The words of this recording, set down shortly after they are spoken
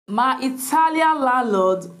My Italian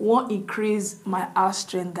landlord won't increase my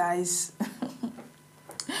house rent, guys.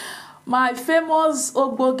 My famous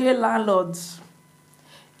Ogboge landlord,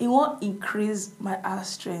 he won't increase my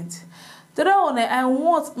house rent. Today on I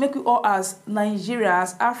want make we all as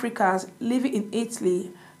Nigerians, Africans living in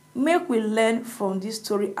Italy, make we learn from this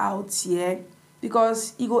story out here,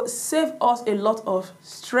 because it will save us a lot of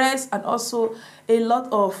stress and also a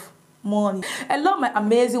lot of money. Hello my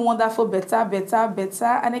amazing, wonderful, better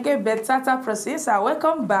and again better persons.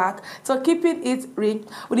 Welcome back to Keeping It Rich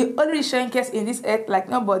with the only rich case in this earth like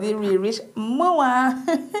nobody really rich. Moa.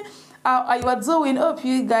 How you are doing? Hope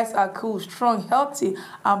you guys are cool, strong, healthy,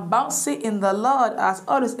 and bouncy in the Lord. As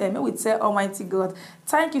always, may we tell Almighty God,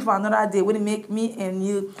 thank you for another day when you make me and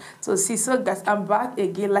you to see. So guys, I'm back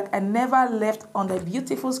again like I never left on the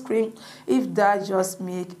beautiful screen, if that just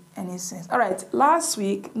make any sense. All right, last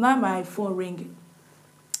week, now my phone ringing.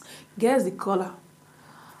 Guess the caller?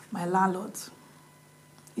 My landlord.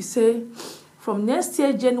 He say, from next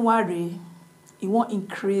year, January, he won't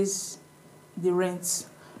increase the rent.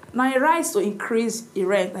 Now he writes to increase the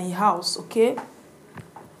rent in his house, okay?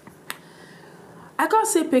 I can't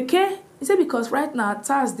say peke. He said because right now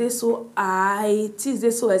tax dey so high, things dey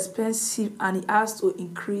so expensive, and he has to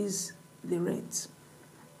increase the rent.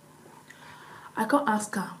 I can't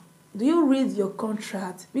ask her, do you read your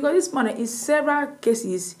contract? Because this man in several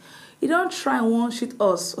cases, he don't try and one shoot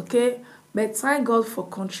us, okay? But thank God for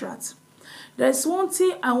contract. There's one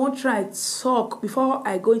thing I want to try to talk before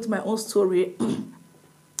I go into my own story.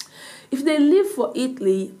 If they live for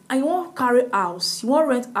Italy and you want to carry house, you want to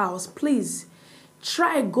rent house, please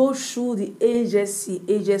try go through the agency.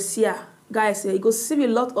 Guys, it go save a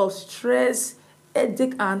lot of stress,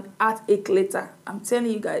 headache, and heartache later. I'm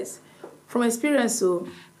telling you guys, from experience. So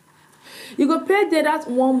you go pay there that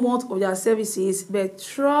 1 month of their services, but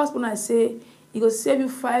trust when I say it go save you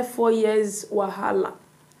 4 years wahala.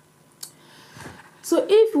 So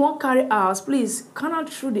if you want to carry house, please cannot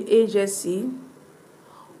through the agency.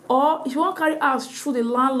 Or if you want to carry house through the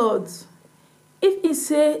landlord, if he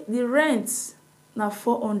say the rent na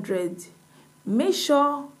 400, make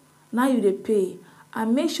sure now you dey pay,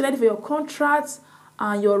 and make sure that for your contract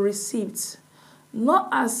and your receipts. Not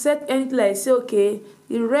accept anything like say okay,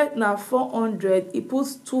 the rent na 400, he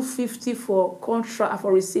puts 250 for contract and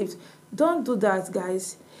for receipt. Don't do that,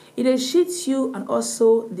 guys. It dey cheat you and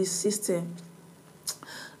also the system.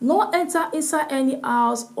 No enter inside any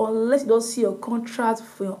house unless you don't see your contract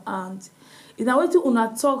for your hand. If na wetin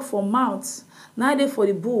una talk for mouth, neither for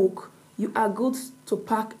the book, you are good to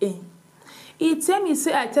pack in. He tell me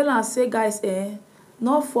say I tell am say guys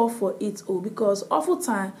not fall for it because awful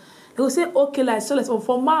time they will say okay like so let's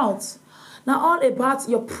for mouth. Now all about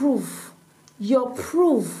your proof. Your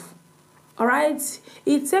proof. Alright?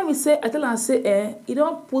 He tell me say I tell am say he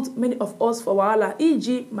don't put many of us for wahala,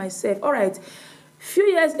 e.g. myself. Alright. Few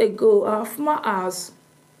years ago, our former house,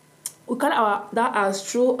 we called that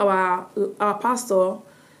house through our pastor.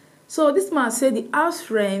 So this man said the house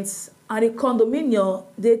rents and the condominium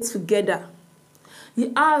they together.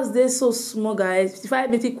 The house they so small, guys,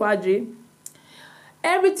 55 meter quadri.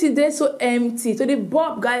 Everything they so empty. So the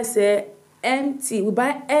bulb guys say empty. We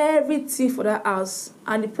buy everything for that house,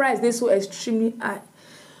 and the price they so extremely high.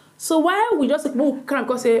 So why we just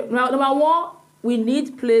can't say number one, we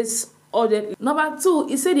need place. Number two,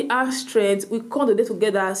 he said the house strength, we come the day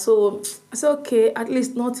together. So I said, okay, at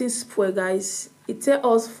least nothing spoil, guys. He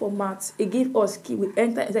tell us format, he give us key, we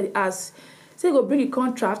enter inside the house. So he go bring the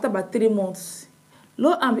contract after about 3 months.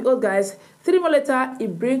 Lo and behold, guys, 3 months later, he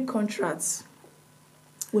bring contracts.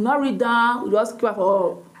 We not read down, we just keep up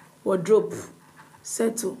for wardrobe.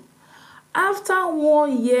 Settle. After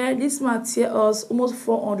 1 year, this man tell us almost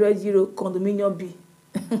 400 euro condominium B.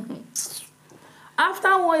 After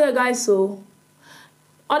 1 year, guys, so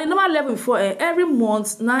on the normal level before every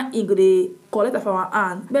month now he go dey collect from our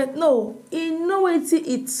hand, but no, he know wetin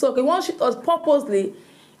it suck. He wan shoot us purposely.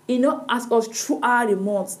 He no ask us throughout the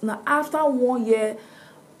month. Now after 1 year,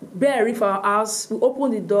 bury for our house, we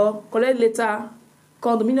open the door, collect later,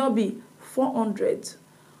 condominium be 400.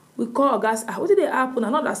 We call our guys, what did they happen?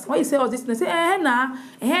 And not that why you say all this. They say, nah,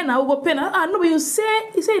 we go pay now. No, but you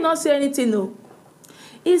say he not say anything, no.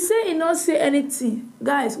 He say he not say anything.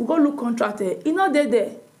 Guys, we go look contract. He not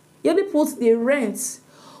there. He only puts the rent.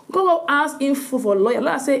 We go ask info for lawyer.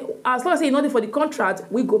 Like I say, as long as he not there for the contract,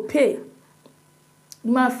 we go pay.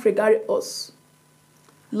 The man fregare us.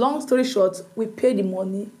 Long story short, we pay the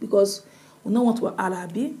money because we don't want to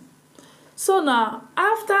alabi. So now,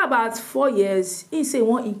 after about 4 years, he say he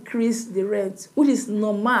won't increase the rent, which is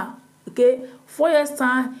normal. Okay, 4 years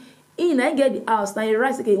time, he now get the house. Now he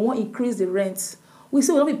writes, okay, he won't increase the rent. We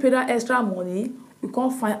say we don't pay that extra money. We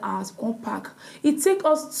can't find house, we can't park. It take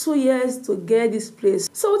us 2 years to get this place.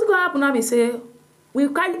 So what's gonna happen now? We say we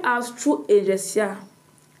carry house through agency.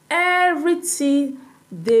 Everything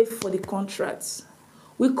there for the contract.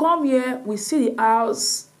 We come here, we see the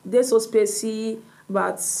house, they so spacey,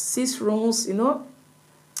 about 6 rooms, you know.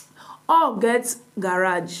 All get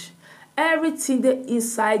garage. Everything there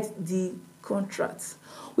inside the contract.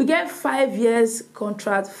 We get 5 years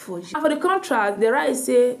contract for you. And for the contract, the right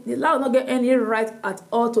say the landlord not get any right at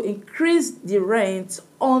all to increase the rent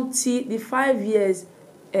until the 5 years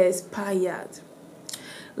expired.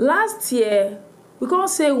 Last year, we can't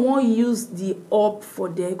say we won't use the up for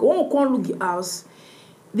them. When we can't look the house,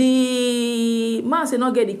 the man say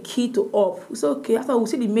not get the key to up. We say okay, after we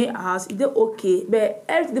see the main house, it's okay. But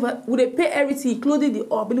everything, we pay everything, including the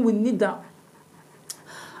up, and we need that.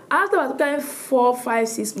 After about 4, 5,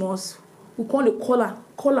 6 months, we call the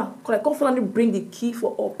call finally bring the key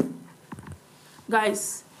for up.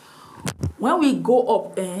 Guys, when we go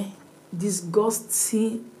up,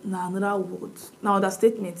 disgusting na another word. Now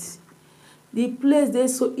understatement. The place they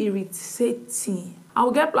so irritating. I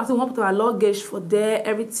will get plastic, one put our luggage for there,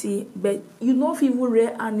 everything. But you know if you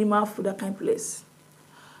rare animal for that kind of place.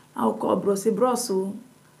 I will call bro, say bro, so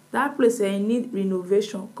that place need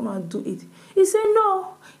renovation. Come and do it. He said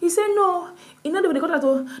no. He said no. You know the contract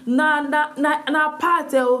na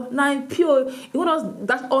part na impure. You want us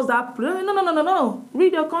that place? No.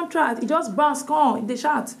 Read your contract. It just bounce come. They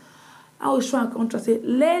shout. I will show a contract. Say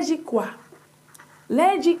leggi qua.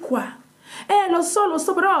 Lo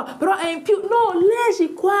so però è impure. No,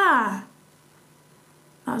 leggi qua.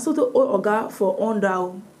 And so the old oga for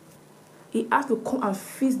under. He has to come and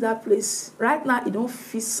fix that place. Right now, he don't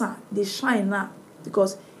fix sand. They shine now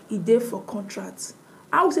because he there for contracts.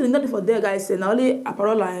 I would say nothing for there, guys. And only a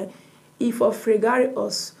parole, he for fregare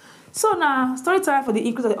us. So now, story time for the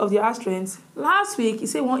increase of the house rent. Last week, he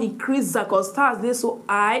said one increase that because stars there so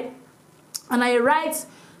high, and I write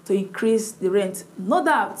to increase the rent. No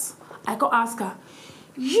doubt, I can ask her.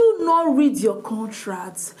 You not read your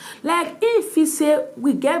contracts. Like if he say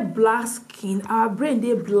we get black skin, our brain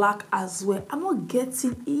they black as well. I'm not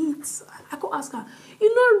getting it. I could ask her.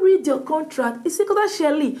 You not read your contract. He said, "Cause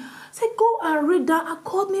Shirley, say go and read that and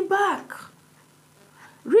call me back.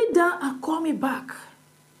 Read that and call me back."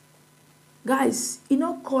 Guys, you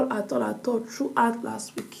not call at all throughout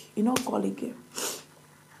last week. You not call again.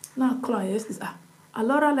 Now call her yes,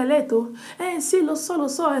 allora le letto? Sì, lo so,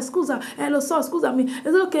 scusa, scusami.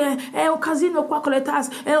 It's okay, è un casino qua con le tax.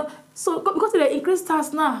 So, because they increase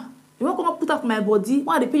tax now, you won't come and put up my body,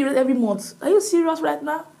 why they pay you every month? Are you serious right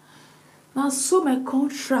now? Now, so my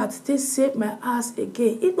contract, they save my ass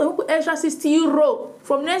again. If I put extra 60 euro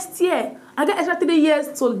from next year, I get extra 3 years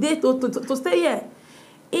to stay here.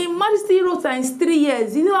 Imagine 60 euro times 3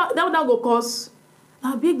 years. You know that would go cost?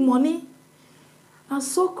 Now, big money. Now,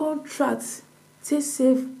 so contracts. They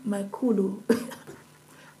save my cool.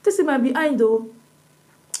 They save my behind though.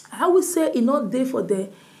 I will say it not there for there.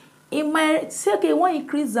 In my say okay, one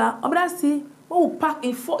increase that, but see, when we pack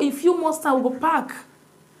in few months time we go pack.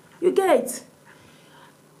 You get it?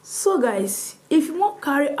 So guys, if you want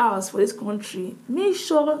carry house for this country, make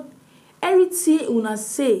sure everything you wanna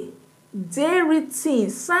say, everything,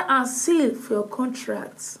 sign and seal for your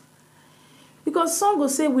contracts. Because some will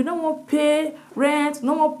say we don't want pay rent,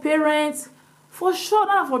 no more pay rent. For sure,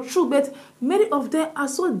 not for true, but many of them are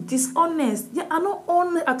so dishonest. They are not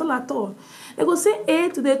honest at all. They go say A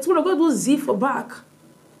to the 2, they go do Z for back.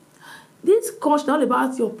 This coach not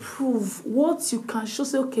about your proof, what you can show.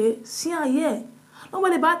 Say okay, see here.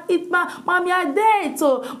 Not about it, ma mi ha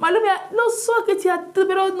detto, ma lui non so che ti ha detto,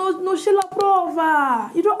 però non c'è la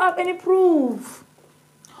prova. You don't have any proof.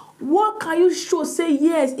 What can you show? Say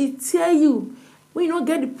yes, it tell you when you don't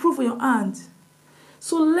get the proof in your hand.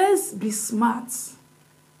 So let's be smart.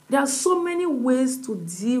 There are so many ways to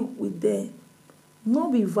deal with them.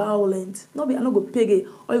 Not be violent. Not be, I'm not going to pay it,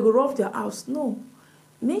 or you go rob their house. No.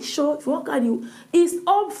 Make sure if you want to carry you, it's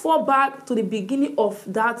all fall back to the beginning of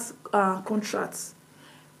that contract.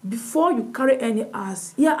 Before you carry any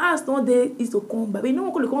house, your house not there is to come back. But you know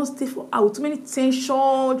what you can't stay for out. Too many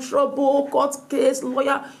tension, trouble, court case,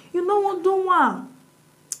 lawyer. You know what do one.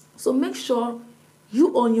 So make sure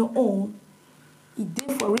you on your own. It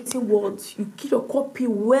did for written words. You keep your copy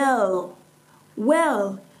well.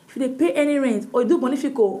 If you pay any rent or you do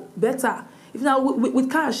bonifico, better. If now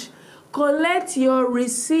with cash, collect your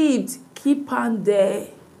receipt. Keep on there.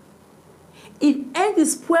 If end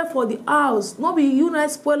is spoil for the house, not be you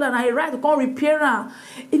not spoil and I right to come repair her.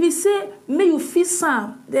 If you say may you fix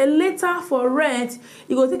some, then later for rent,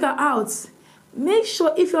 you go take her out. Make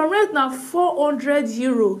sure if your rent now 400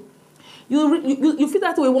 euro, you fit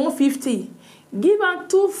that with 150. Give am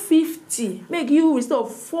 250. Make you restore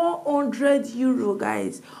 400 euro,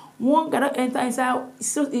 guys. One cannot enter inside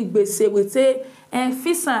still igbese with say and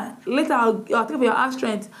fix am later. I'll take for your house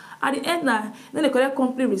rent. At the end now, then they collect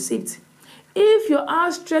complete receipt. If your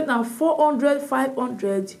house rent now 400,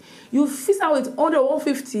 500, you fix am with 100,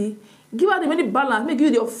 150. Give out the money balance. Make you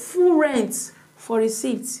your full rent for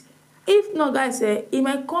receipt. If not, guys, it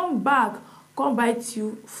might come back, come bite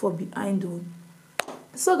you for behind.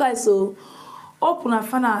 So, guys, so hope una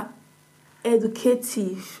find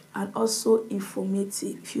educative and also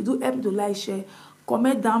informative. If you do help me to like, share,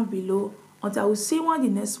 comment down below. Until I will see you on the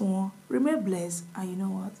next one. Remain blessed, and you know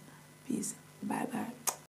what? Peace. Bye bye.